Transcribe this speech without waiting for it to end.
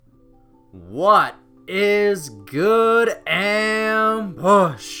What is good,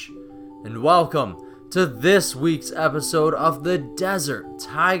 Ambush? And welcome to this week's episode of the Desert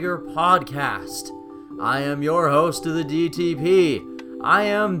Tiger Podcast. I am your host of the DTP. I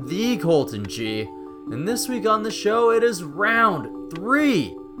am the Colton G. And this week on the show, it is round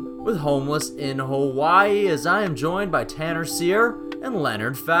 3 with Homeless in Hawaii, as I am joined by Tanner Sear and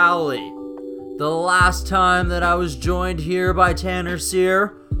Leonard Fowley. The last time that I was joined here by Tanner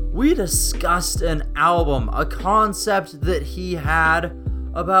Sear, we discussed an album, a concept that he had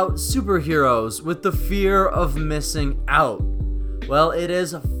about superheroes with the fear of missing out. Well, it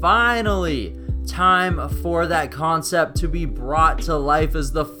is finally time for that concept to be brought to life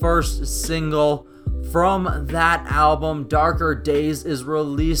as the first single from that album. Darker Days is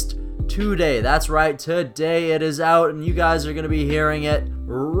released today. That's right, today it is out, and you guys are going to be hearing it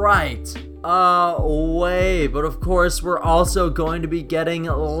right away. But of course, we're also going to be getting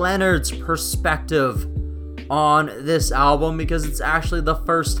Leonard's perspective on this album, because it's actually the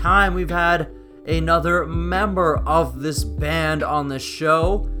first time we've had another member of this band on the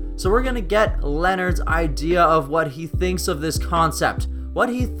show. So we're going to get Leonard's idea of what he thinks of this concept, what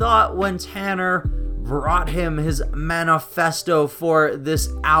he thought when Tanner brought him his manifesto for this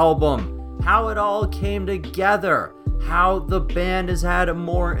album, how it all came together, how the band has had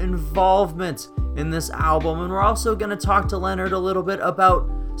more involvement in this album. And we're also going to talk to Leonard a little bit about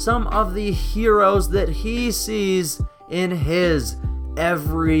some of the heroes that he sees in his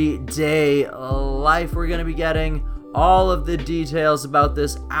everyday life. We're going to be getting all of the details about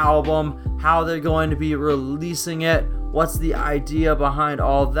this album, how they're going to be releasing it, what's the idea behind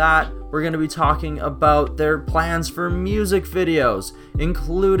all that. We're going to be talking about their plans for music videos,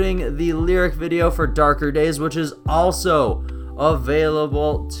 including the lyric video for Darker Days, which is also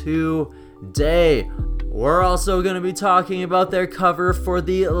available today. We're also going to be talking about their cover for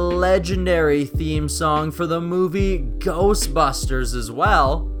the legendary theme song for the movie Ghostbusters as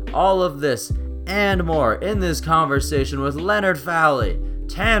well. All of this and more in this conversation with Leonard Fowley,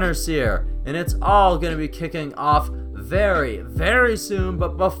 Tanner Sear, and it's all going to be kicking off very, very soon.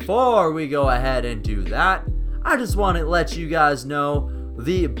 But before we go ahead and do that, I just want to let you guys know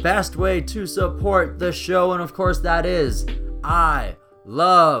the best way to support the show, and of course that is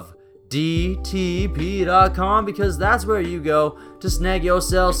ilovedtp.com, because that's where you go to snag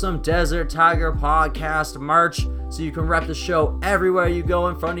yourself some Desert Tiger Podcast merch so you can rep the show everywhere you go,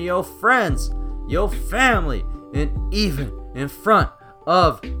 in front of your friends, your family, and even in front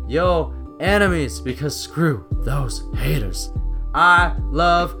of your enemies, because screw those haters.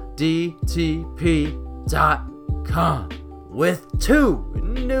 ilovedtp.com with 2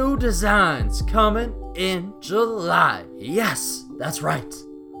 new designs coming in July. Yes, that's right.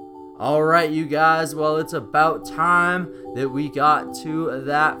 Alright, you guys, well, it's about time that we got to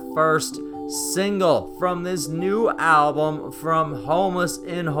that first single from this new album from Homeless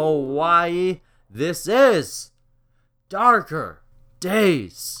in Hawaii. This is Darker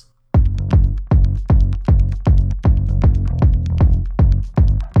Days.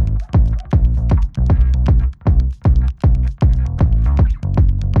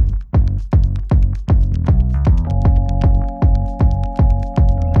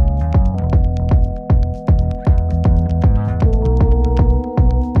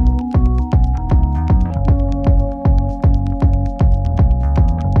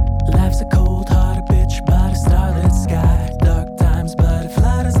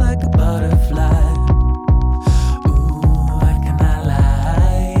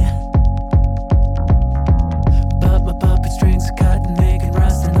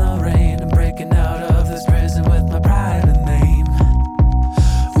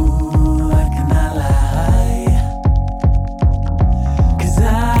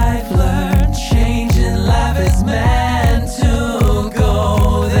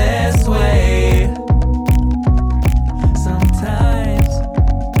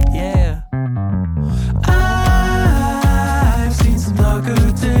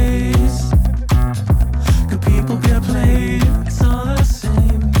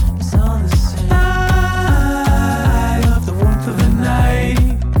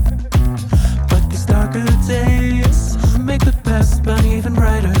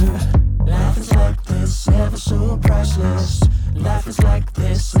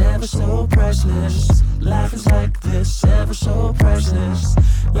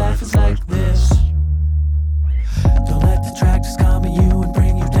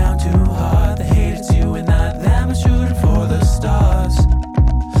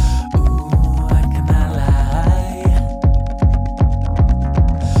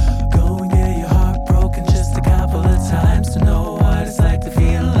 Times to know what it's like to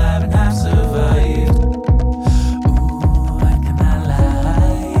feel alive and have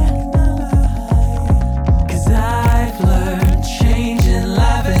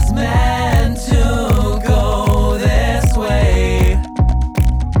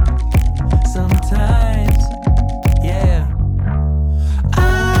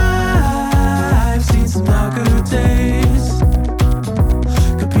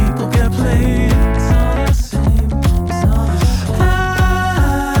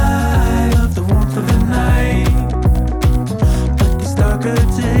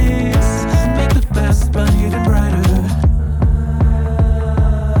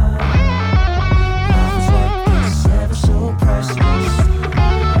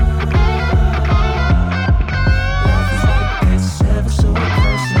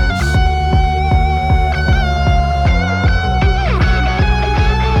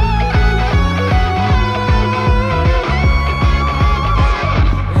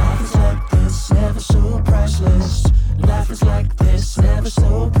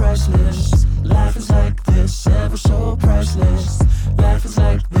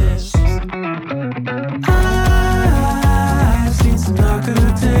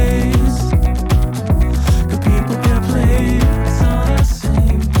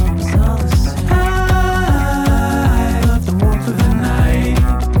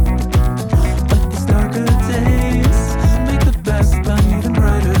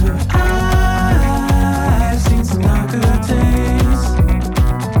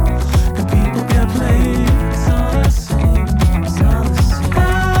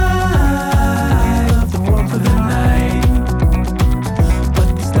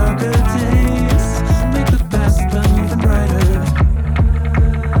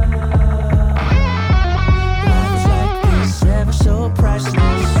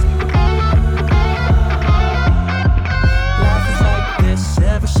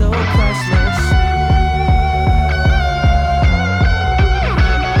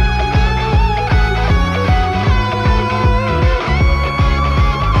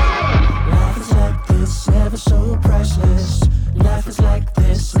like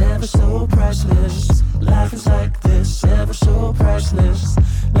this, never so priceless. Life is like this, never so priceless.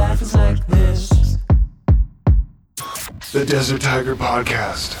 Life is like this. The Desert Tiger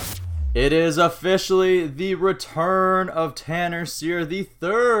Podcast. It is officially the return of Tanner Sear, the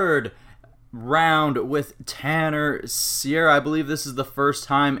third round with Tanner Sear. I believe this is the first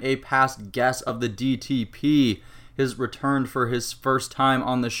time a past guest of the DTP has returned for his first time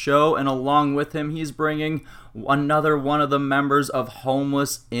on the show, and along with him, he's bringing another one of the members of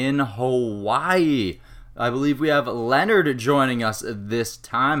Homeless in Hawaii. I believe we have Leonard joining us this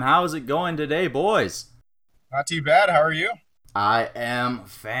time. How is it going today, boys? Not too bad. How are you? I am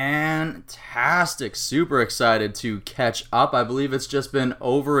fantastic. Super excited to catch up. I believe it's just been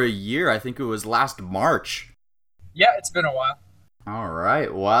over a year. I think it was last March. Yeah, it's been a while. All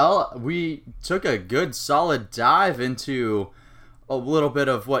right. Well, we took a good solid dive into a little bit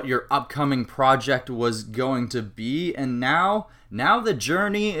of what your upcoming project was going to be, and now the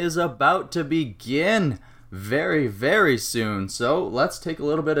journey is about to begin very, very soon. So let's take a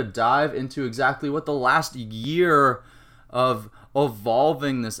little bit of dive into exactly what the last year of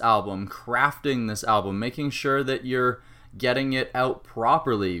evolving this album, crafting this album, making sure that you're getting it out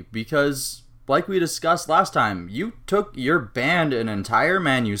properly, because like we discussed last time, you took your band an entire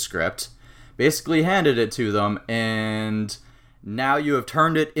manuscript, basically handed it to them, and now you have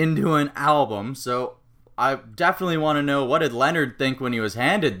turned it into an album. So I definitely want to know, what did Leonard think when he was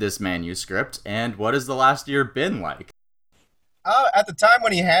handed this manuscript, and what has the last year been like? At the time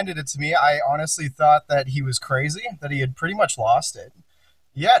when he handed it to me, I honestly thought that he was crazy, that he had pretty much lost it.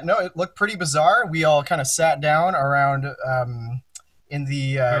 Yeah, no, it looked pretty bizarre. We all kind of sat down around in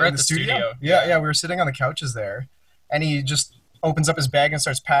the studio. Yeah, we were sitting on the couches there, and he just opens up his bag and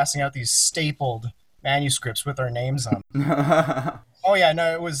starts passing out these stapled manuscripts with our names on them. Oh yeah,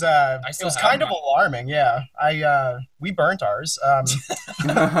 no, it was kind of alarming. Yeah, we burnt ours. Yeah,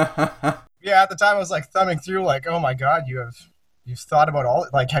 at the time I was like thumbing through, like, oh my god, you've thought about all,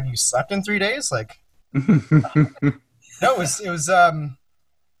 like, have you slept in 3 days? Like, no,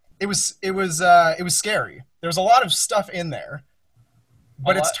 it was scary. There was a lot of stuff in there,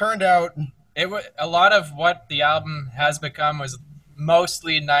 but it's turned out a lot of what the album has become was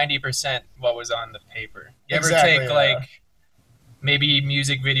mostly 90% what was on the paper. You ever take like maybe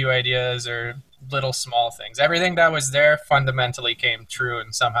music video ideas or little small things? Everything that was there fundamentally came true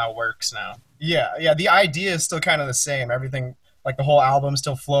and somehow works now. Yeah. The idea is still kind of the same. Everything, like the whole album,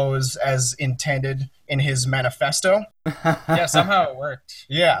 still flows as intended in his manifesto. Yeah, somehow it worked.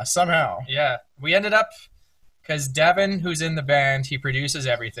 Yeah, somehow. Yeah, we ended up, because Devin, who's in the band, he produces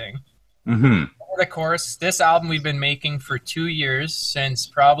everything. Mm-hmm. Over the course, this album we've been making for 2 years, since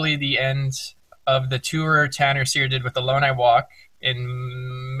probably the end of the tour Tanner Sear did with Alone I Walk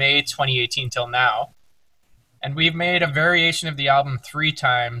in May 2018 till now. And we've made a variation of the album 3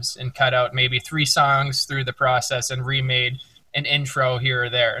 times and cut out maybe 3 songs through the process and remade an intro here or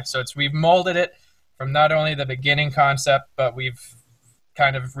there. So we've molded it from not only the beginning concept, but we've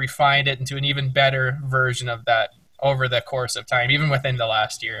kind of refined it into an even better version of that over the course of time, even within the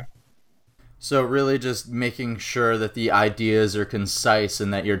last year. So really just making sure that the ideas are concise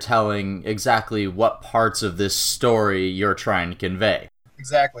and that you're telling exactly what parts of this story you're trying to convey.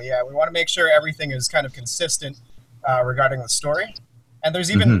 Exactly, yeah. We want to make sure everything is kind of consistent regarding the story. And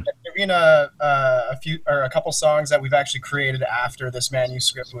there's even a couple songs that we've actually created after this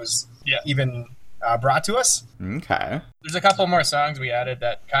manuscript was even brought to us. Okay. There's a couple more songs we added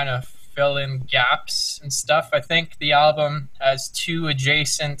that kind of fill in gaps and stuff. I think the album has 2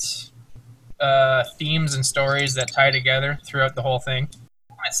 adjacent themes and stories that tie together throughout the whole thing.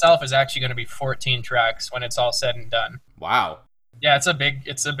 The album itself is actually going to be 14 tracks when it's all said and done. Wow. Yeah, it's a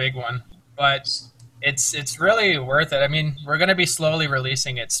big one, but it's really worth it. I mean, we're going to be slowly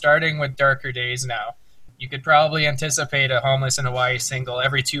releasing it, starting with Darker Days now. You could probably anticipate a Homeless in Hawaii single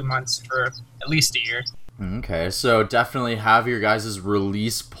every 2 months for at least a year. Okay, so definitely have your guys'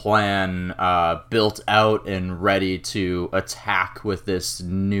 release plan built out and ready to attack with this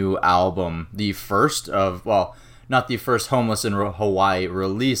new album. The first of, well, not the first Homeless in Hawaii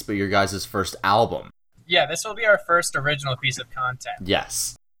release, but your guys' first album. Yeah, this will be our first original piece of content.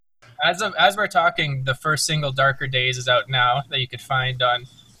 Yes. As we're talking, the first single, Darker Days, is out now that you could find on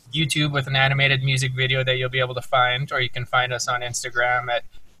YouTube with an animated music video that you'll be able to find, or you can find us on Instagram at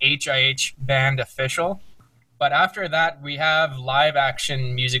HIH Band Official. But after that, we have live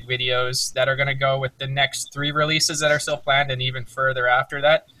action music videos that are going to go with the next 3 releases that are still planned and even further after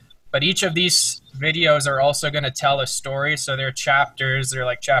that. But each of these videos are also going to tell a story. So they're chapters. They're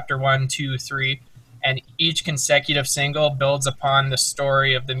like chapter 1, 2, 3. And each consecutive single builds upon the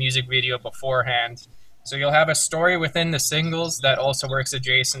story of the music video beforehand. So you'll have a story within the singles that also works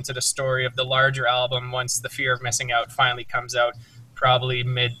adjacent to the story of the larger album once The Fear of Missing Out finally comes out, probably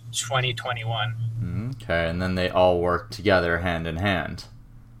mid-2021. Okay, and then they all work together hand in hand.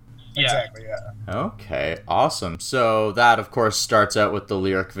 Yeah. Exactly, yeah. Okay, awesome. So that, of course, starts out with the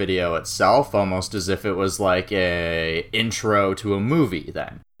lyric video itself, almost as if it was like a intro to a movie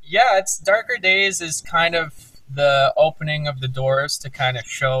then. Yeah, it's Darker Days is kind of the opening of the doors to kind of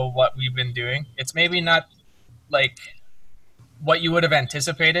show what we've been doing. It's maybe not like what you would have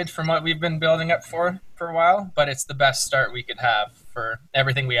anticipated from what we've been building up for a while, but it's the best start we could have for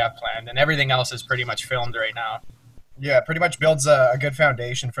everything we have planned, and everything else is pretty much filmed right now. Yeah, it pretty much builds a good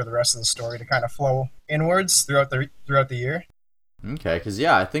foundation for the rest of the story to kind of flow inwards throughout the year. Okay, because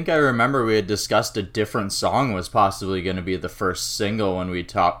yeah, I think I remember we had discussed a different song was possibly going to be the first single when we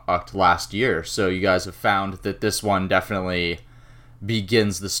talked last year. So you guys have found that this one definitely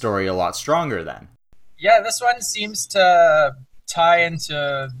begins the story a lot stronger then. Yeah, this one seems to tie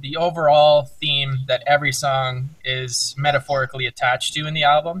into the overall theme that every song is metaphorically attached to in the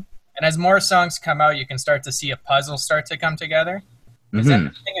album. And as more songs come out, you can start to see a puzzle start to come together. Because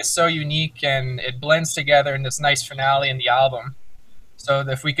everything is so unique and it blends together in this nice finale in the album. So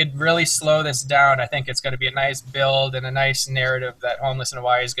if we could really slow this down, I think it's going to be a nice build and a nice narrative that Homeless in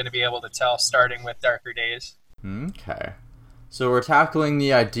Hawaii is going to be able to tell, starting with Darker Days. Okay. So we're tackling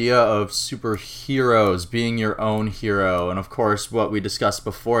the idea of superheroes, being your own hero, and of course what we discussed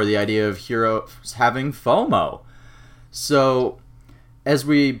before, the idea of heroes having FOMO. So as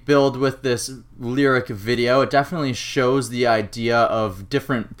we build with this lyric video, it definitely shows the idea of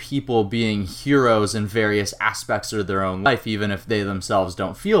different people being heroes in various aspects of their own life, even if they themselves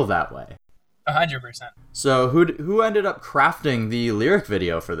don't feel that way. 100%. So who ended up crafting the lyric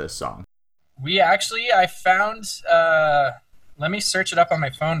video for this song? I found, let me search it up on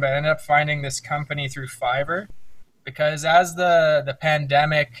my phone, but I ended up finding this company through Fiverr. Because as the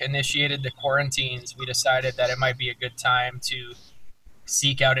pandemic initiated the quarantines, we decided that it might be a good time to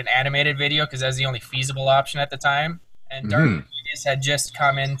seek out an animated video because that's the only feasible option at the time. And Darker Days had just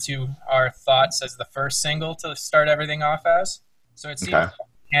come into our thoughts as the first single to start everything off as. So it seems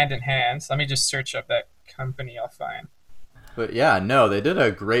hand in hand. So let me just search up that company I'll find. But yeah, no, they did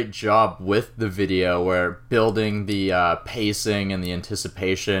a great job with the video where building the pacing and the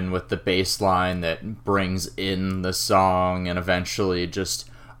anticipation with the bass line that brings in the song and eventually just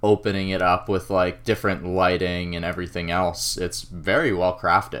opening it up with like different lighting and everything else. It's very well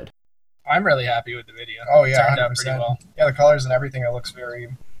crafted. I'm really happy with the video. Oh It yeah, turned out 100%. pretty well. Yeah, the colors and everything, it looks very,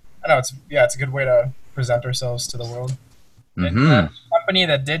 I know, it's a good way to present ourselves to the world. And the company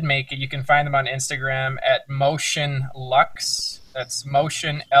that did make it, you can find them on Instagram at Motion Lux. That's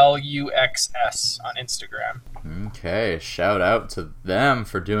Motion LUXS on Instagram. Okay, shout out to them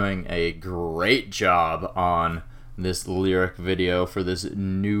for doing a great job on this lyric video for this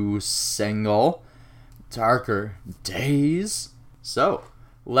new single, Darker Days. So,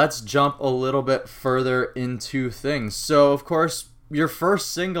 let's jump a little bit further into things. So, of course, your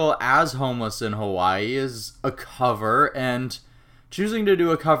first single as Homeless in Hawaii is a cover, and choosing to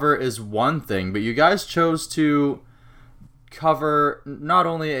do a cover is one thing, but you guys chose to cover not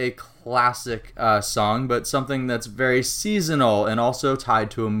only a classic song, but something that's very seasonal and also tied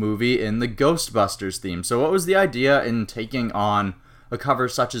to a movie in the Ghostbusters theme. So what was the idea in taking on a cover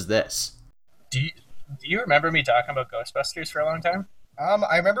such as this? Do you remember me talking about Ghostbusters for a long time?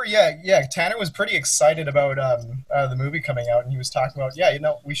 I remember, Tanner was pretty excited about the movie coming out, and he was talking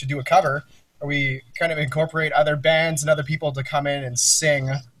about, we should do a cover where we kind of incorporate other bands and other people to come in and sing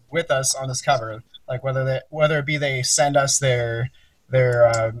with us on this cover. Like whether it be they send us their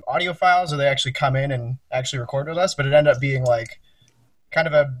audio files or they actually come in and actually record with us, but it ended up being like kind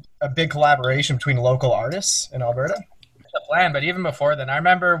of a big collaboration between local artists in Alberta. The plan, but even before then, I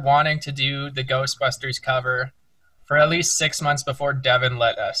remember wanting to do the Ghostbusters cover for at least 6 months before Devin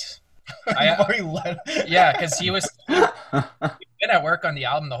let us. Yeah, because he was been at work on the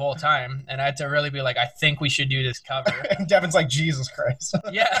album the whole time, and I had to really be like, I think we should do this cover. And Devin's like, Jesus Christ.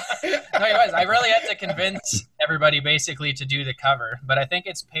 Yeah, no, he was. I really had to convince everybody basically to do the cover, but I think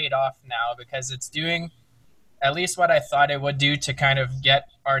it's paid off now because it's doing at least what I thought it would do to kind of get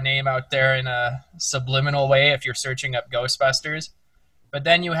our name out there in a subliminal way if you're searching up Ghostbusters. But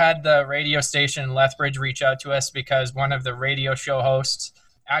then you had the radio station in Lethbridge reach out to us because one of the radio show hosts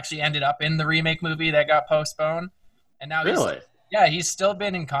actually ended up in the remake movie that got postponed. And now he's still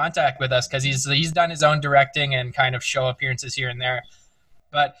been in contact with us because he's done his own directing and kind of show appearances here and there.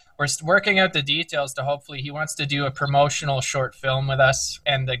 But we're working out the details to hopefully he wants to do a promotional short film with us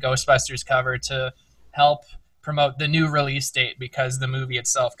and the Ghostbusters cover to help promote the new release date because the movie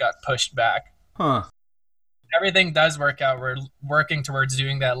itself got pushed back. Huh. everything does work out, we're working towards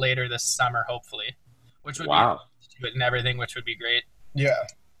doing that later this summer, hopefully, which would be and everything, which would be great. Yeah,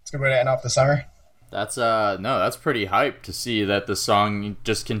 it's a good way to end off the summer. That's that's pretty hype to see that the song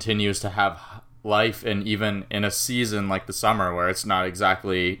just continues to have life, and even in a season like the summer where it's not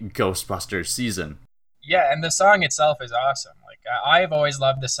exactly Ghostbusters season. Yeah, and the song itself is awesome. Like I've always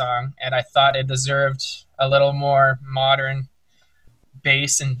loved the song, and I thought it deserved a little more modern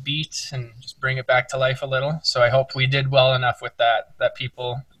bass and beat and just bring it back to life a little. So I hope we did well enough with that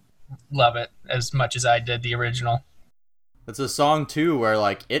people love it as much as I did the original. It's a song too where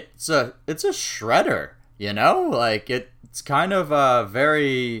like it's a shredder, you know? Like it's kind of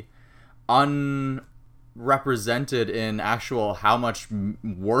very unrepresented in actual how much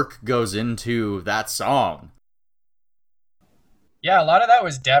work goes into that song. Yeah, a lot of that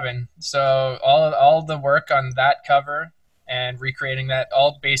was Devin. So all the work on that cover and recreating that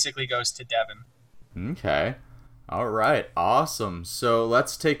all basically goes to Devin. Okay. All right. Awesome. So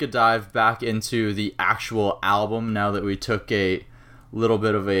let's take a dive back into the actual album now that we took a little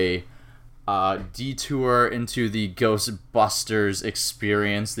bit of a detour into the Ghostbusters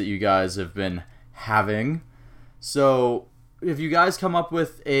experience that you guys have been having. So have you guys come up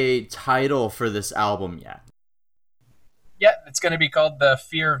with a title for this album yet? Yeah, it's going to be called The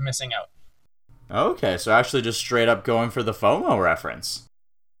Fear of Missing Out. Okay, so actually just straight up going for the FOMO reference.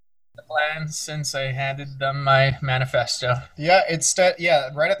 The plan since I handed them my manifesto. Yeah,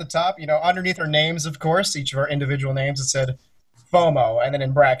 right at the top, underneath our names, of course, each of our individual names, it said FOMO, and then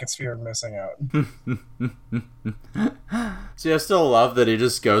in brackets, fear of missing out. See, I still love that he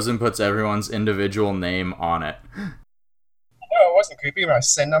just goes and puts everyone's individual name on it. No, it wasn't creepy. My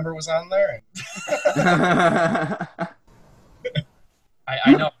SIN number was on there.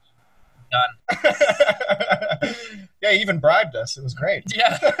 I know. Done. Yeah, he even bribed us. It was great.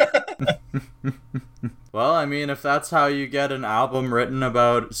 Yeah. Well, I mean, if that's how you get an album written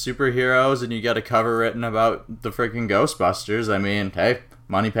about superheroes and you get a cover written about the freaking Ghostbusters, I mean, hey,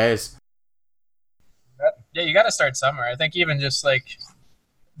 money pays. Yeah, you got to start somewhere. I think even just like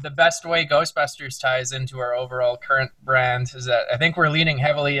the best way Ghostbusters ties into our overall current brand is that I think we're leaning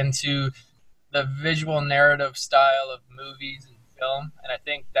heavily into the visual narrative style of movies and film, and I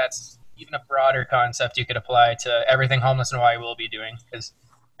think that's even a broader concept you could apply to everything Homeless and Hawaii will be doing, because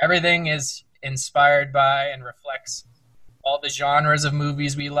everything is inspired by and reflects all the genres of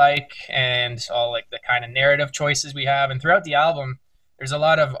movies we like and all like the kind of narrative choices we have. And throughout the album, there's a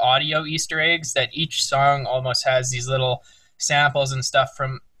lot of audio Easter eggs that each song almost has these little samples and stuff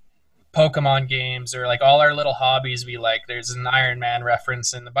from Pokemon games or like all our little hobbies we like. There's an Iron Man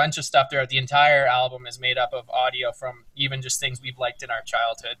reference and a bunch of stuff throughout the entire album is made up of audio from even just things we've liked in our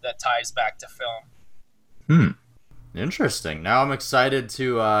childhood that ties back to film. Interesting. Now I'm excited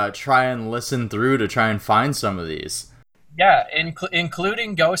to try and listen through to try and find some of these. Yeah,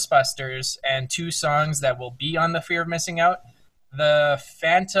 including Ghostbusters and 2 songs that will be on The Fear of Missing Out. The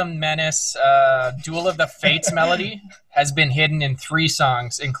Phantom Menace Duel of the Fates melody has been hidden in 3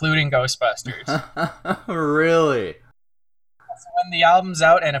 songs, including Ghostbusters. Really? So when the album's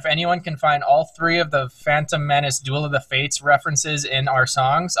out, and if anyone can find all 3 of the Phantom Menace Duel of the Fates references in our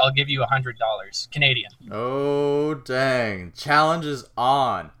songs, I'll give you $100 Canadian. Oh, dang. Challenge is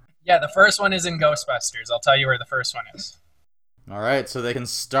on. Yeah, the first one is in Ghostbusters. I'll tell you where the first one is. All right, so they can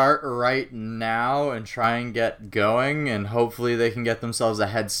start right now and try and get going, and hopefully they can get themselves a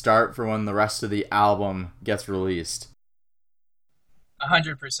head start for when the rest of the album gets released.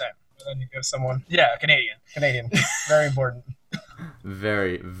 100%. Then you give someone Yeah, Canadian. Very important.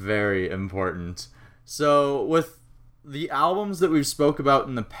 Very, very important. So with the albums that we've spoke about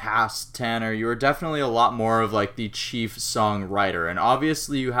in the past, Tanner, you were definitely a lot more of like the chief songwriter, and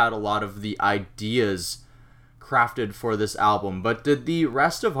obviously you had a lot of the ideas crafted for this album, but did the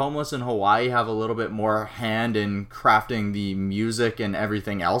rest of Homeless in Hawaii have a little bit more hand in crafting the music and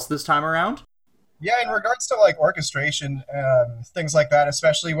everything else this time around? Yeah, in regards to like orchestration, things like that,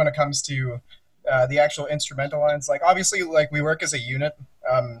 especially when it comes to the actual instrumental lines, like obviously like we work as a unit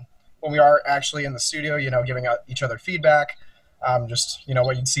when we are actually in the studio, giving out each other feedback, just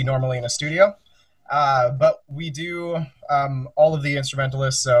what you'd see normally in a studio. But we do all of the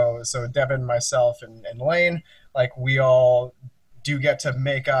instrumentalists, so Devin, myself, and Lane, like we all do get to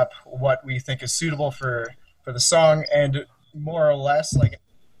make up what we think is suitable for the song, and more or less like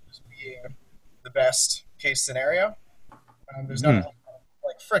just being the best case scenario. There's not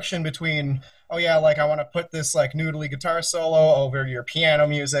like friction between, oh yeah, like I want to put this like noodly guitar solo over your piano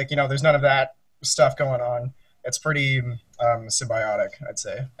music. There's none of that stuff going on. It's pretty symbiotic, I'd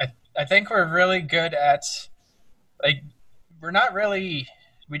say. I think we're really good at, like, we're not really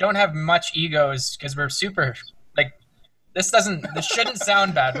we don't have much egos because we're super like this shouldn't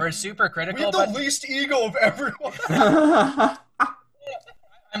sound bad. We're super critical. We have the least ego of everyone.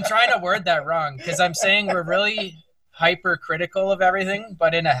 I'm trying to word that wrong because I'm saying we're really hypercritical of everything,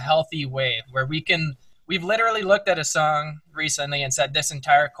 but in a healthy way where we've literally looked at a song recently and said this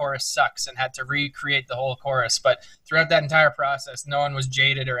entire chorus sucks and had to recreate the whole chorus. But throughout that entire process, no one was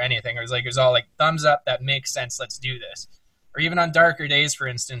jaded or anything. It was all like thumbs up, that makes sense, let's do this. Or even on Darker Days, for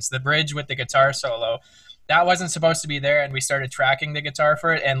instance, the bridge with the guitar solo, that wasn't supposed to be there, and we started tracking the guitar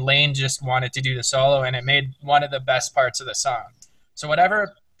for it, and Lane just wanted to do the solo, and it made one of the best parts of the song. So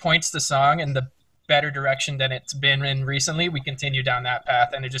whatever points the song in the better direction than it's been in recently, we continue down that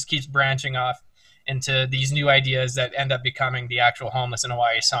path, and it just keeps branching off into these new ideas that end up becoming the actual Homeless in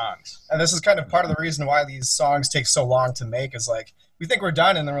Hawaii songs. And this is kind of part of the reason why these songs take so long to make is like, we think we're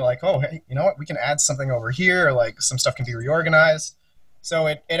done, and then we're like, oh, hey, you know what? We can add something over here, or like some stuff can be reorganized. So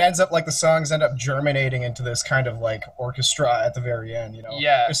it ends up like the songs end up germinating into this kind of like orchestra at the very end, you know?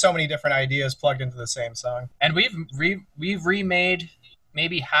 Yeah. There's so many different ideas plugged into the same song. And we've remade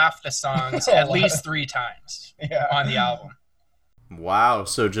maybe half the songs at least 3 times on the album. Wow,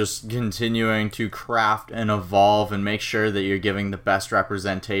 so just continuing to craft and evolve and make sure that you're giving the best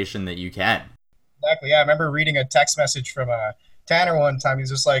representation that you can. Exactly, yeah. I remember reading a text message from Tanner one time. He's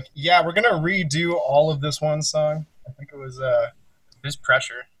just like, yeah, we're going to redo all of this one song. I think it was... There's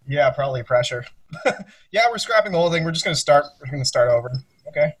pressure. Yeah, probably pressure. Yeah, we're scrapping the whole thing. We're just going to start over.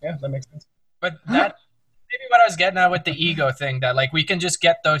 Okay, yeah, that makes sense. But that maybe what I was getting at with the ego thing, that like we can just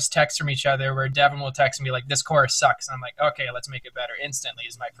get those texts from each other where Devin will text me like, this chorus sucks. And I'm like, okay, let's make it better instantly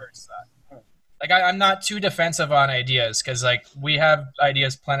is my first thought. Like I'm not too defensive on ideas because like we have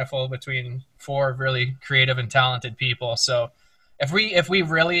ideas plentiful between 4 really creative and talented people. So if we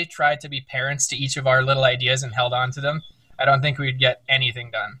really tried to be parents to each of our little ideas and held on to them, I don't think we'd get anything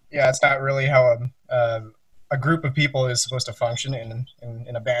done. Yeah, it's not really how a group of people is supposed to function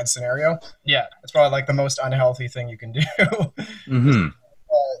in a band scenario. Yeah. It's probably like the most unhealthy thing you can do. Mm-hmm.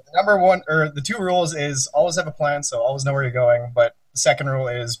 The number one, or the 2 rules is always have a plan, so always know where you're going. But the second rule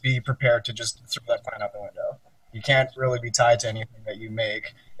is be prepared to just throw that plan out the window. You can't really be tied to anything that you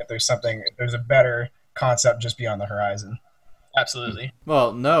make if there's a better concept just beyond the horizon. Absolutely.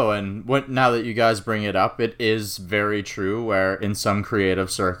 Well, no, and now that you guys bring it up, it is very true where in some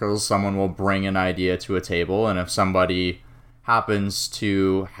creative circles, someone will bring an idea to a table, and if somebody happens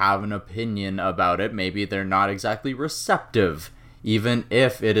to have an opinion about it, maybe they're not exactly receptive, even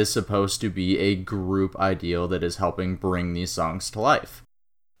if it is supposed to be a group ideal that is helping bring these songs to life.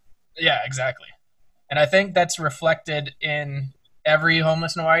 Yeah, exactly. And I think that's reflected in every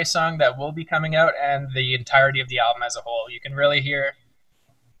Homeless in Hawaii song that will be coming out and the entirety of the album as a whole. You can really hear,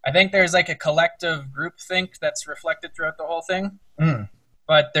 I think there's like a collective groupthink that's reflected throughout the whole thing.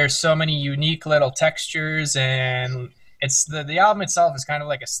 But there's so many unique little textures, and it's the album itself is kind of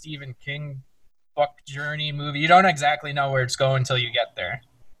like a Stephen King book journey movie. You don't exactly know where it's going until you get there.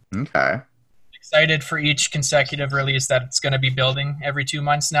 Okay. Excited for each consecutive release that it's going to be building every 2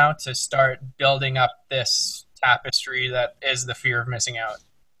 months now to start building up this tapestry that is the fear of missing out.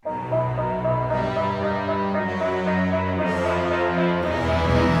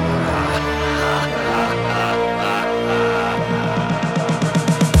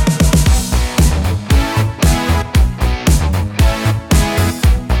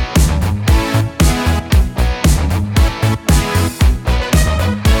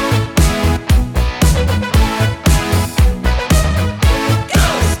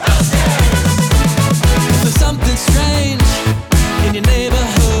 There's something strange in your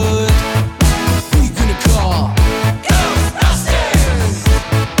neighborhood.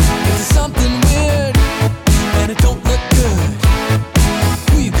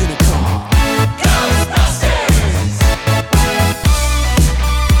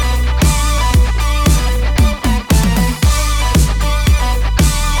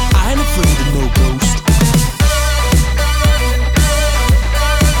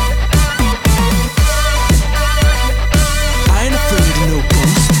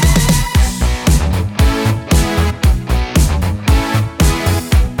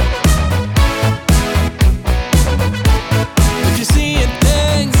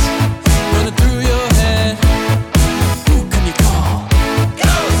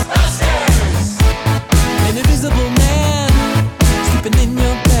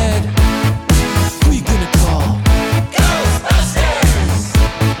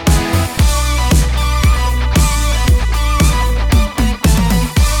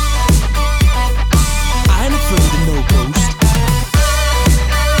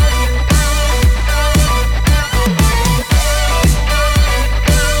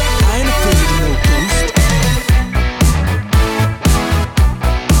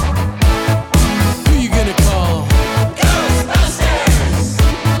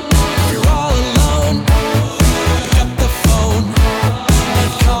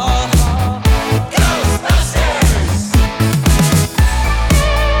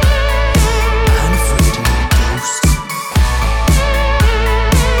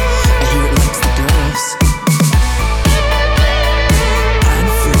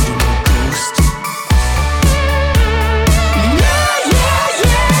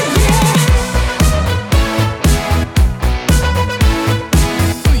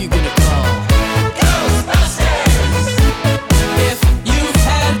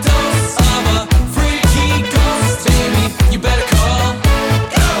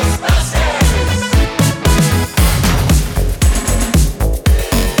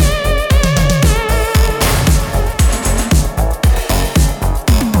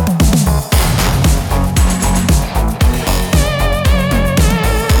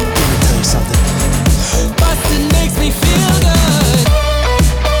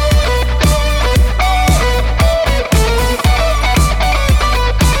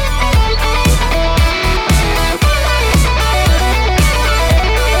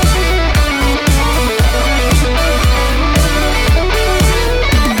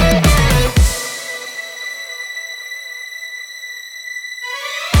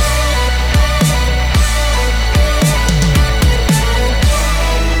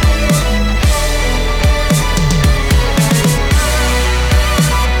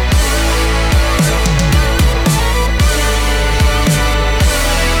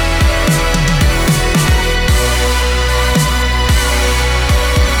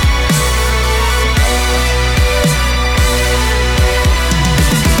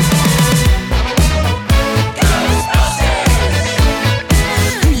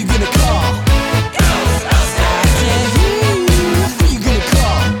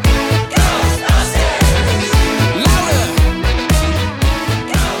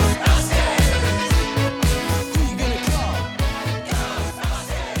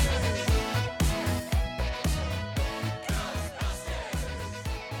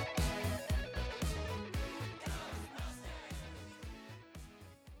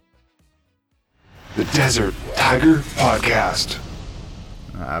 The Desert Tiger Podcast.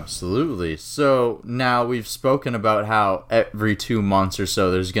 Absolutely. So now we've spoken about how every 2 months or so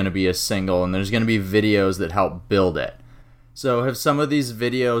there's going to be a single and there's going to be videos that help build it. So have some of these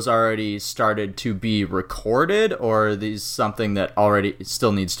videos already started to be recorded, or are these something that already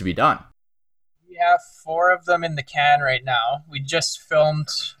still needs to be done? We have 4 of them in the can right now. We just filmed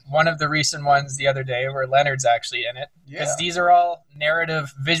one of the recent ones the other day where Leonard's actually in it. Because these are all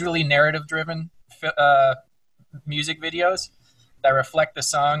visually narrative driven music videos that reflect the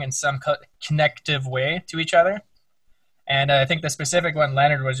song in some connective way to each other. And I think the specific one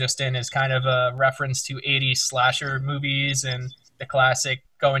Leonard was just in is kind of a reference to 80s slasher movies and the classic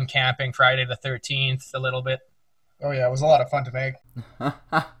Going Camping, Friday the 13th, a little bit. Oh yeah, it was a lot of fun to make. 4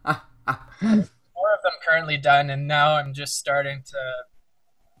 of them currently done, and now I'm just starting to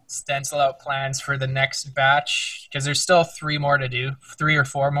stencil out plans for the next batch, because there's still 3 or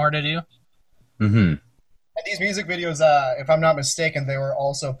 4 more to do. Mm-hmm. And these music videos, if I'm not mistaken, they were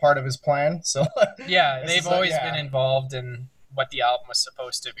also part of his plan. So yeah, they've always been involved in what the album was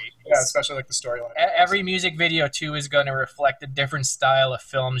supposed to be. Yeah, especially like the storyline. Every music video too is going to reflect a different style of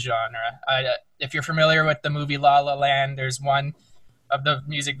film genre. If you're familiar with the movie La La Land, there's one of the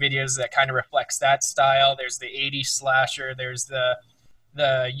music videos that kind of reflects that style. There's the 80s slasher. There's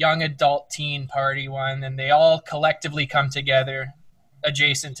the young adult teen party one, and they all collectively come together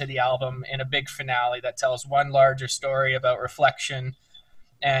adjacent to the album in a big finale that tells one larger story about reflection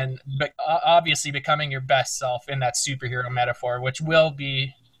and obviously becoming your best self in that superhero metaphor, which will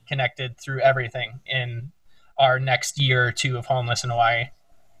be connected through everything in our next year or 2 of Homeless in Hawaii.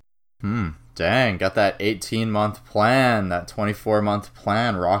 Dang, got that 18-month plan, that 24-month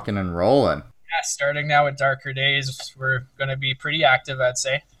plan rocking and rolling. Yeah, starting now with Darker Days, we're going to be pretty active, I'd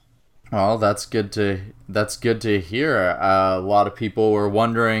say. Well, that's good to hear. A lot of people were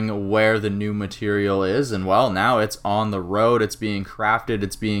wondering where the new material is, and well, now it's on the road. It's being crafted.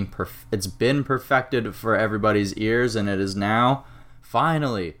 It's been perfected for everybody's ears, and it is now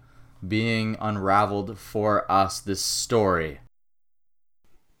finally being unraveled for us. This story.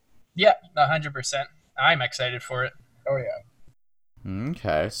 Yeah, 100%. I'm excited for it. Oh yeah.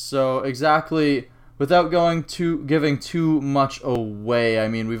 Okay, so exactly. Without giving too much away, I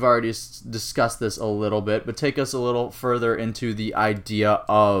mean, we've already discussed this a little bit, but take us a little further into the idea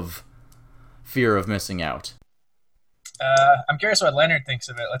of fear of missing out. I'm curious what Leonard thinks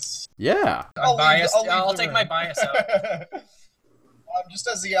of it. Yeah. I'll take my bias out. Just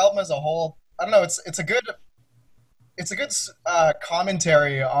as the album as a whole, I don't know. It's a good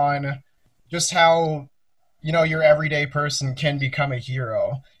commentary on just how, your everyday person can become a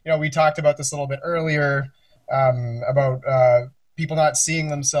hero. We talked about this a little bit earlier, about people not seeing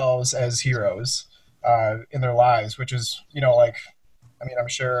themselves as heroes in their lives, which is, I'm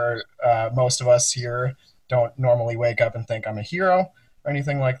sure most of us here don't normally wake up and think I'm a hero or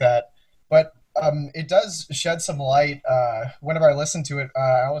anything like that. But it does shed some light. Whenever I listen to it,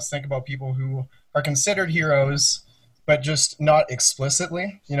 I always think about people who are considered heroes, but just not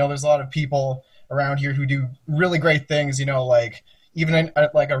explicitly. There's a lot of people around here who do really great things, even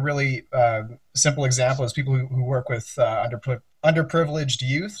like a really simple example is people who work with underprivileged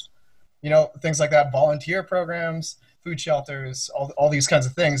youth, things like that, volunteer programs, food shelters, all these kinds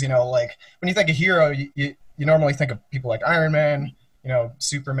of things. Like when you think of hero, you normally think of people like Iron Man,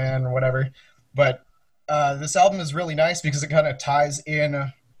 Superman or whatever. But this album is really nice because it kind of ties in,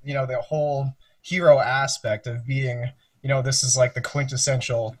 the whole hero aspect of being, this is like the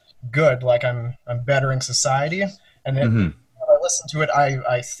quintessential good, like I'm bettering society. And then when I listen to it,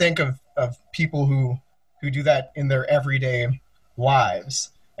 I think of people who do that in their everyday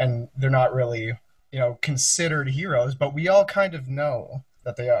lives, and they're not really, considered heroes, but we all kind of know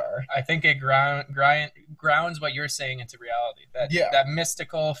that they are. I think it grounds what you're saying into reality. That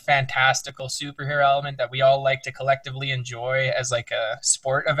mystical, fantastical superhero element that we all like to collectively enjoy as like a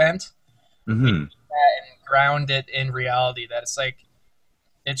sport event. And ground it in reality. That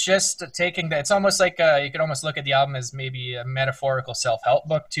it's just it's almost like you could almost look at the album as maybe a metaphorical self-help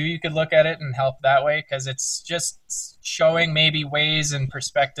book too. You could look at it and help that way, because it's just showing maybe ways and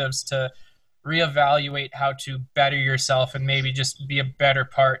perspectives to reevaluate how to better yourself and maybe just be a better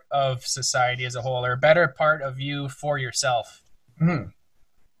part of society as a whole, or a better part of you for yourself.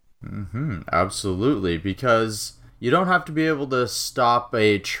 Absolutely, because you don't have to be able to stop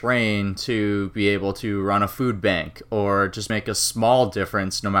a train to be able to run a food bank or just make a small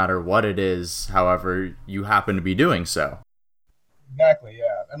difference no matter what it is, however you happen to be doing so. Exactly,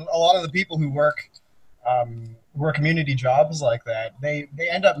 yeah. And a lot of the people who work community jobs like that, they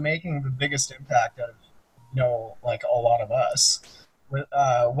end up making the biggest impact out of, like a lot of us. with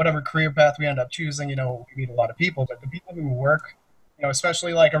whatever career path we end up choosing, we meet a lot of people, but the people who work,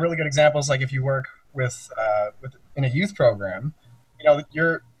 especially like a really good example is like if you work with in a youth program,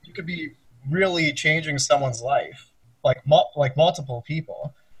 you could be really changing someone's life, like multiple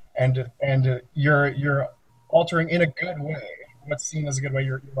people, and you're altering in a good way. What's seen as a good way,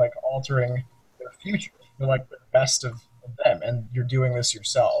 you're like altering their future. You're like the best of them, and you're doing this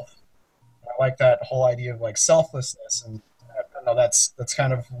yourself. I like that whole idea of like selflessness, and I don't know, that's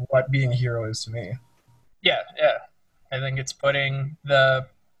kind of what being a hero is to me. Yeah. I think it's putting the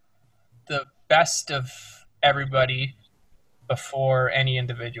best of everybody before any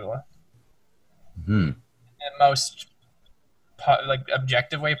individual. Hmm. In the most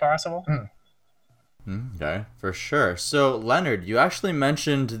objective way possible. Okay, for sure. So, Leonard, you actually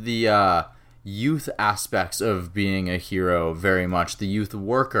mentioned the youth aspects of being a hero very much, the youth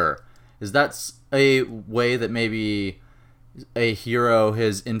worker. Is that a way that maybe a hero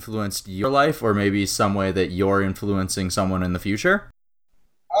has influenced your life, or maybe some way that you're influencing someone in the future?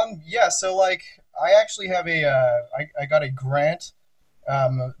 Yeah, so like I actually have I got a grant,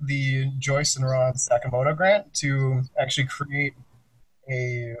 the Joyce and Ron Sakamoto grant, to actually create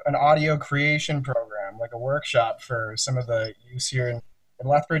an audio creation program, like a workshop for some of the youth here in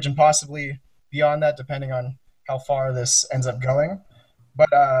Lethbridge, and possibly beyond that, depending on how far this ends up going.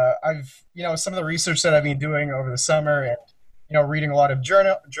 But I've, some of the research that I've been doing over the summer, and reading a lot of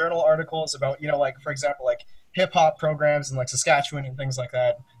journal articles about, like for example, like hip hop programs in like Saskatchewan and things like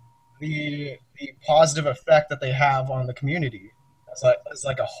that, the positive effect that they have on the community as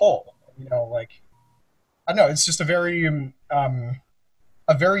like a whole. Like I don't know, it's just a very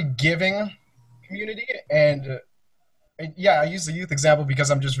giving community, and yeah, I use the youth example because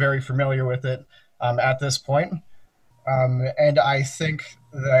I'm just very familiar with it at this point. And I think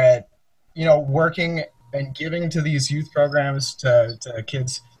that, working and giving to these youth programs to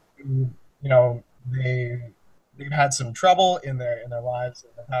kids who, they've had some trouble in their lives, in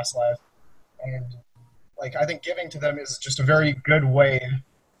their past life, and like I think giving to them is just a very good way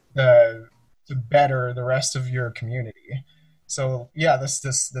to better the rest of your community. So yeah,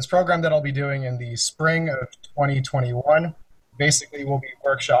 this program that I'll be doing in the spring of 2021, basically we'll be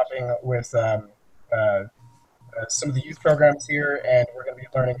workshopping with some of the youth programs here, and we're going to be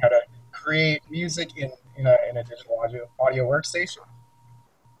learning how to create music in a digital audio workstation.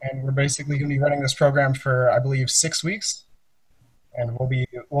 And we're basically going to be running this program for, I believe, 6 weeks, and we'll be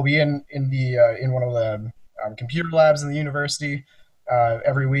in one of the computer labs in the university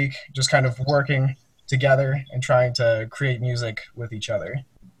every week, just kind of working together and trying to create music with each other.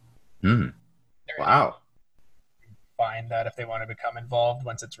 Wow. Find that if they want to become involved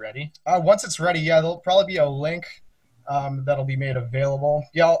once it's ready. Once it's ready, yeah, there'll probably be a link that'll be made available.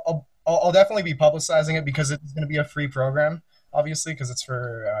 Yeah, I'll definitely be publicizing it because it's going to be a free program, obviously, because it's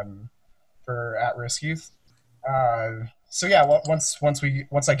for at-risk youth. So yeah,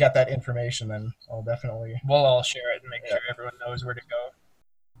 once I get that information, then I'll definitely. We'll all share it and make sure everyone knows where to go.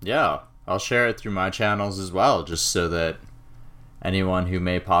 Yeah, I'll share it through my channels as well, just so that anyone who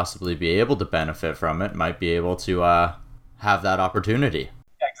may possibly be able to benefit from it might be able to have that opportunity.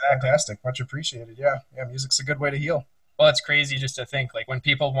 Yeah, exactly. Fantastic. Much appreciated. Yeah, music's a good way to heal. Well, it's crazy just to think, like, when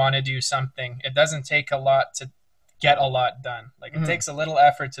people want to do something, it doesn't take a lot to get a lot done. Like, it takes a little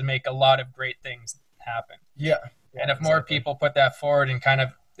effort to make a lot of great things happen. Yeah. And if more people put that forward and kind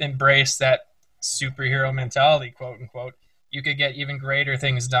of embrace that superhero mentality, quote unquote, you could get even greater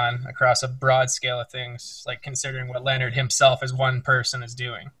things done across a broad scale of things, like considering what Leonard himself as one person is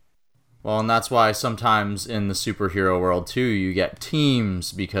doing. Well, and that's why sometimes in the superhero world too, you get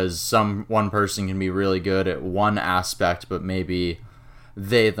teams, because one person can be really good at one aspect, but maybe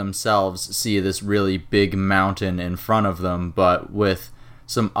they themselves see this really big mountain in front of them, but with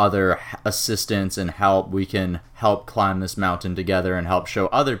some other assistance and help, we can help climb this mountain together and help show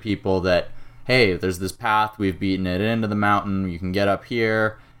other people that, hey, there's this path, we've beaten it into the mountain, you can get up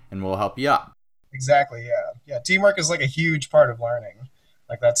here, and we'll help you up. Exactly, yeah. Yeah, teamwork is like a huge part of learning.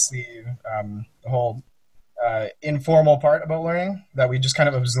 Like that's the whole informal part about learning that we just kind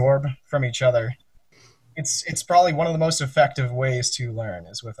of absorb from each other. It's probably one of the most effective ways to learn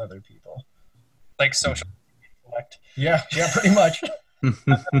is with other people. Like social intellect. Yeah, pretty much.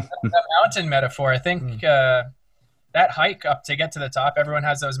 That mountain metaphor, I think that hike up to get to the top, everyone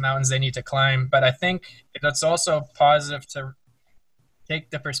has those mountains they need to climb, but I think that's also positive to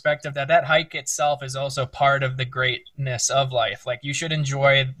take the perspective that hike itself is also part of the greatness of life. Like, you should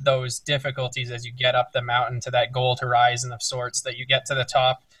enjoy those difficulties as you get up the mountain to that gold horizon of sorts, that you get to the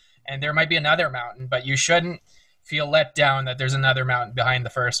top and there might be another mountain, but you shouldn't feel let down that there's another mountain behind the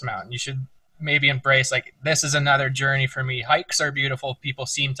first mountain. You should maybe embrace like, this is another journey for me. Hikes are beautiful. People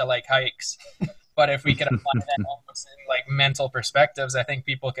seem to like hikes. But if we could apply that almost in like mental perspectives, I think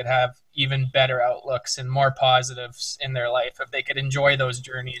people could have even better outlooks and more positives in their life if they could enjoy those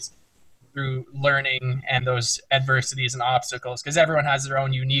journeys through learning and those adversities and obstacles, because everyone has their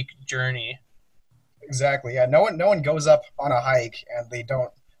own unique journey. Exactly. Yeah. No one goes up on a hike and they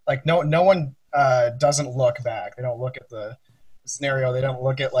don't like no one doesn't look back. They don't look at the scenario. They don't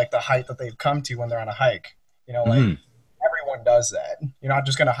look at like the height that they've come to when they're on a hike. You know, like everyone does that. You're not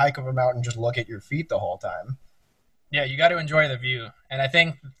just going to hike up a mountain and just look at your feet the whole time. Yeah, you got to enjoy the view. And I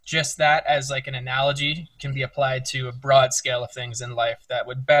think just that as like an analogy can be applied to a broad scale of things in life that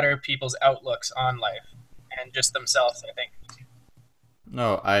would better people's outlooks on life and just themselves, I think.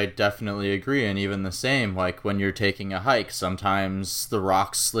 No, I definitely agree. And even the same, like when you're taking a hike, sometimes the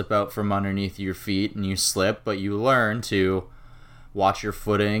rocks slip out from underneath your feet and you slip, but you learn to watch your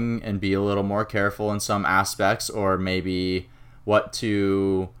footing and be a little more careful in some aspects, or maybe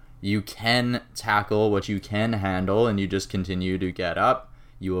you can tackle, what you can handle, and you just continue to get up,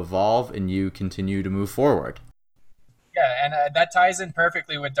 you evolve, and you continue to move forward. Yeah, and that ties in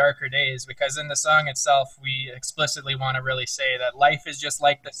perfectly with Darker Days, because in the song itself, we explicitly want to really say that life is just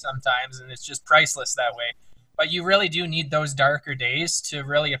like this sometimes, and it's just priceless that way. But you really do need those darker days to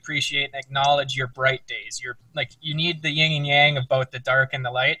really appreciate and acknowledge your bright days. You need the yin and yang of both the dark and the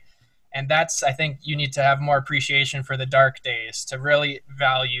light. And that's, I think you need to have more appreciation for the dark days to really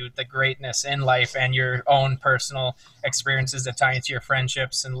value the greatness in life and your own personal experiences that tie into your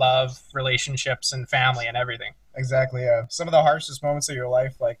friendships and love, relationships and family and everything. Exactly. Some of the harshest moments of your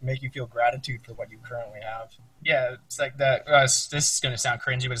life like make you feel gratitude for what you currently have. Yeah, it's like that. This is going to sound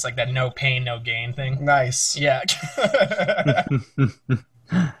cringy, but it's like that no pain, no gain thing. Nice. Yeah.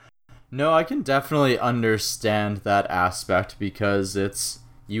 No, I can definitely understand that aspect, because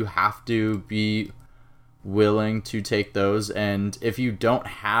you have to be willing to take those, and if you don't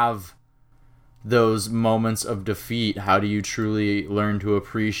have those moments of defeat, how do you truly learn to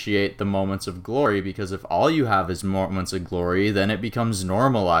appreciate the moments of glory? Because if all you have is moments of glory, then it becomes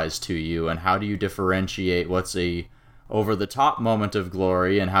normalized to you, and how do you differentiate what's a over-the-top moment of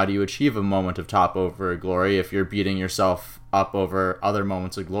glory, and how do you achieve a moment of top over glory if you're beating yourself up over other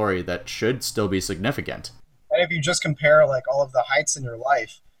moments of glory that should still be significant? And if you just compare like all of the heights in your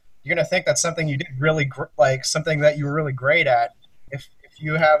life, you're gonna think that's something you did really like something that you were really great at. If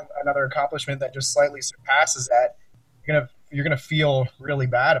you have another accomplishment that just slightly surpasses that, you're gonna feel really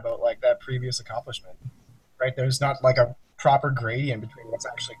bad about like that previous accomplishment, right? There's not like a proper gradient between what's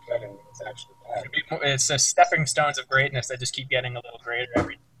actually good and what's actually bad. It's the stepping stones of greatness that just keep getting a little greater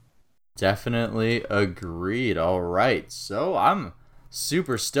every day. Definitely agreed. All right, so I'm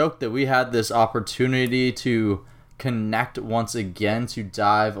super stoked that we had this opportunity to connect once again, to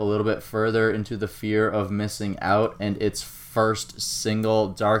dive a little bit further into the Fear of Missing Out and its first single,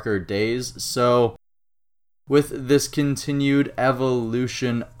 Darker Days. So with this continued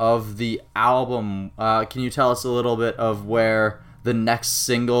evolution of the album, can you tell us a little bit of where the next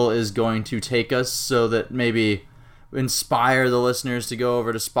single is going to take us, so that maybe inspire the listeners to go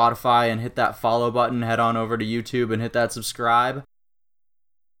over to Spotify and hit that follow button, head on over to YouTube and hit that subscribe?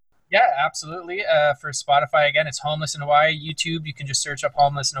 Yeah, absolutely. For Spotify, again, it's Homeless in Hawaii. YouTube, you can just search up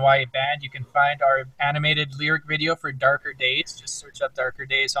Homeless in Hawaii Band. You can find our animated lyric video for Darker Days. Just search up Darker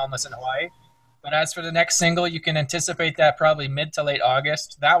Days, Homeless in Hawaii. But as for the next single, you can anticipate that probably mid to late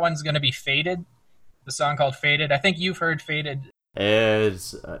August. That one's going to be Faded, the song called Faded. I think you've heard Faded.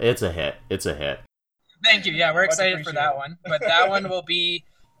 It's a hit. It's a hit. Thank you. Yeah, we're excited for that one. But that one will be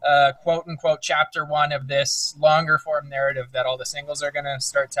quote unquote chapter 1 of this longer form narrative that all the singles are going to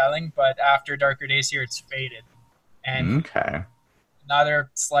start telling. But after Darker Days here, it's Faded. And okay,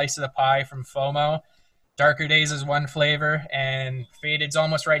 another slice of the pie from FOMO. Darker Days is one flavor, and Faded's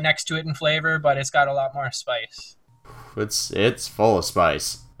almost right next to it in flavor, but it's got a lot more spice. It's full of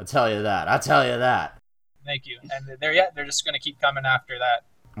spice. I tell you that. Thank you. And they're just going to keep coming after that.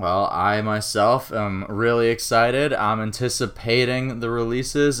 Well, I myself am really excited. I'm anticipating the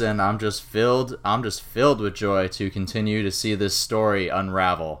releases, and I'm just filled with joy to continue to see this story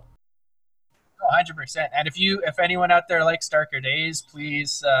unravel. 100%. And if anyone out there likes Darker Days,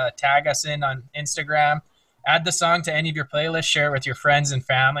 please tag us in on Instagram. Add the song to any of your playlists. Share it with your friends and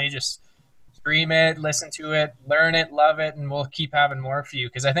family. Just stream it, listen to it, learn it, love it, and we'll keep having more for you.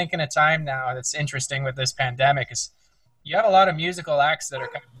 Because I think in a time now that's interesting with this pandemic is you have a lot of musical acts that are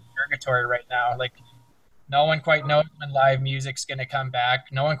kind of in purgatory right now. Like, no one quite knows when live music's going to come back.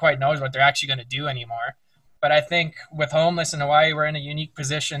 No one quite knows what they're actually going to do anymore. But I think with Homeless in Hawaii, we're in a unique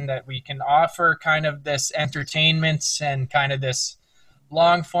position that we can offer kind of this entertainment and kind of this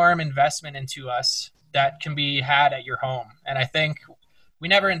long form investment into us that can be had at your home. And I think we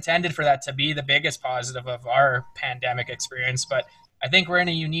never intended for that to be the biggest positive of our pandemic experience, but I think we're in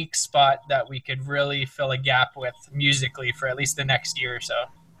a unique spot that we could really fill a gap with musically for at least the next year or so.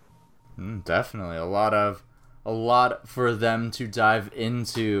 Definitely a lot for them to dive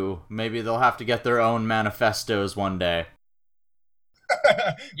into. Maybe they'll have to get their own manifestos one day.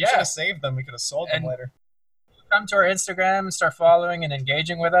 We should have saved them. We could have sold them later. Come to our Instagram and start following and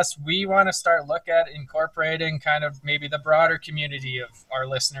engaging with us. We want to start look at incorporating kind of maybe the broader community of our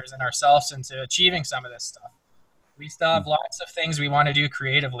listeners and ourselves into achieving some of this stuff. We still have lots of things we want to do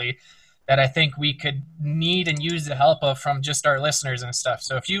creatively that I think we could need and use the help of from just our listeners and stuff.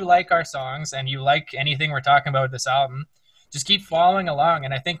 So if you like our songs and you like anything we're talking about with this album, just keep following along.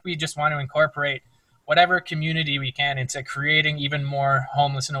 And I think we just want to incorporate whatever community we can into creating even more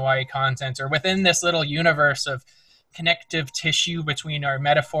Homeless in Hawaii content, or within this little universe of connective tissue between our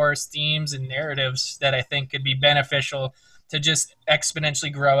metaphors, themes, and narratives that I think could be beneficial to just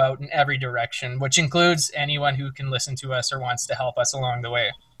exponentially grow out in every direction, which includes anyone who can listen to us or wants to help us along the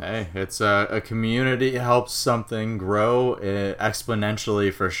way. Hey, it's a community helps something grow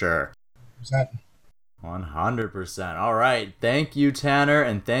exponentially for sure. 100%. All right. Thank you, Tanner,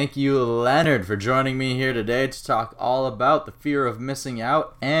 and thank you, Leonard, for joining me here today to talk all about The Fear of Missing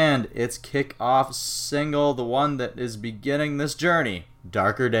Out and its kickoff single, the one that is beginning this journey,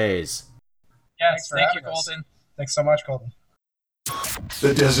 Darker Days. Yes, thank you, Colton. Thanks so much, Colton.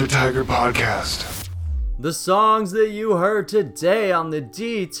 The Desert Tiger Podcast. The songs that you heard today on the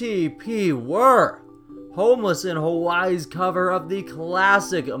DTP were Homeless in Hawaii's cover of the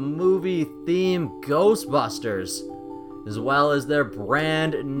classic movie theme Ghostbusters, as well as their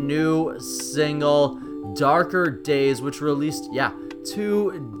brand new single Darker Days, which released,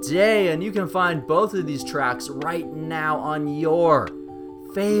 today. And you can find both of these tracks right now on your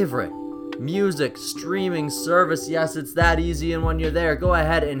favorite music streaming service. Yes, it's that easy, and when you're there, go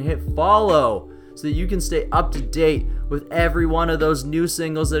ahead and hit follow so that you can stay up to date with every one of those new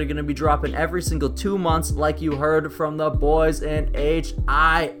singles that are going to be dropping every single 2 months, like you heard from the boys in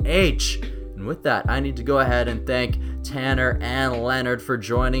HIH. And with that, I need to go ahead and thank Tanner and Leonard for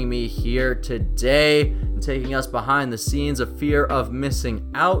joining me here today and taking us behind the scenes of Fear of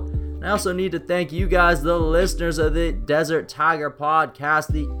Missing Out. And I also need to thank you guys, the listeners of the Desert Tiger Podcast,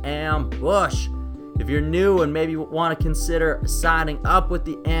 The Ambush. If you're new and maybe want to consider signing up with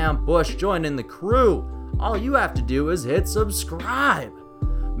The Ambush, joining the crew, all you have to do is hit subscribe.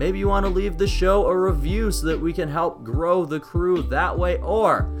 Maybe you want to leave the show a review so that we can help grow the crew that way,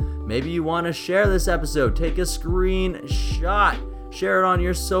 or maybe you want to share this episode, take a screenshot, share it on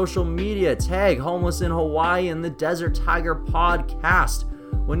your social media, tag Homeless in Hawaii and the Desert Tiger Podcast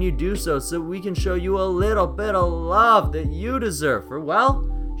when you do so we can show you a little bit of love that you deserve for,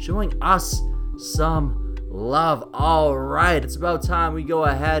 showing us some love. All right, it's about time we go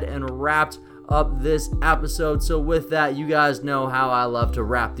ahead and wrapped up this episode. So with that, you guys know how I love to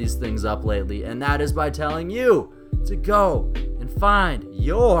wrap these things up lately, and that is by telling you to go and find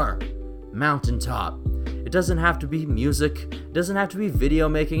your mountaintop. It doesn't have to be music, it doesn't have to be video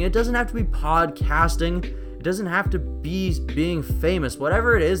making, it doesn't have to be podcasting, it doesn't have to be being famous.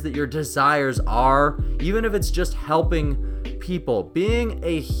 Whatever it is that your desires are, even if it's just helping people, being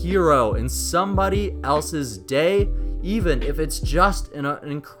a hero in somebody else's day, even if it's just in an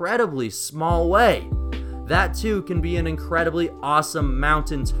incredibly small way, that too can be an incredibly awesome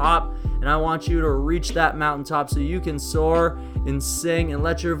mountaintop. And I want you to reach that mountaintop so you can soar and sing and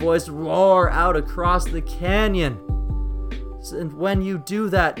let your voice roar out across the canyon. And when you do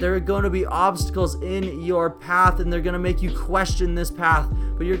that, there are going to be obstacles in your path, and they're going to make you question this path.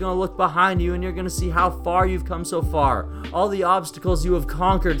 But you're going to look behind you and you're going to see how far you've come so far, all the obstacles you have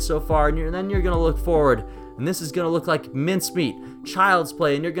conquered so far, and then you're going to look forward. And this is going to look like mincemeat, child's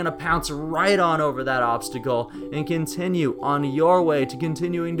play, and you're going to pounce right on over that obstacle and continue on your way to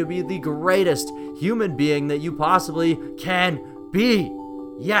continuing to be the greatest human being that you possibly can be.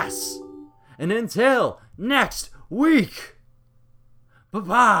 Yes. And until next week,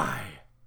 bye-bye.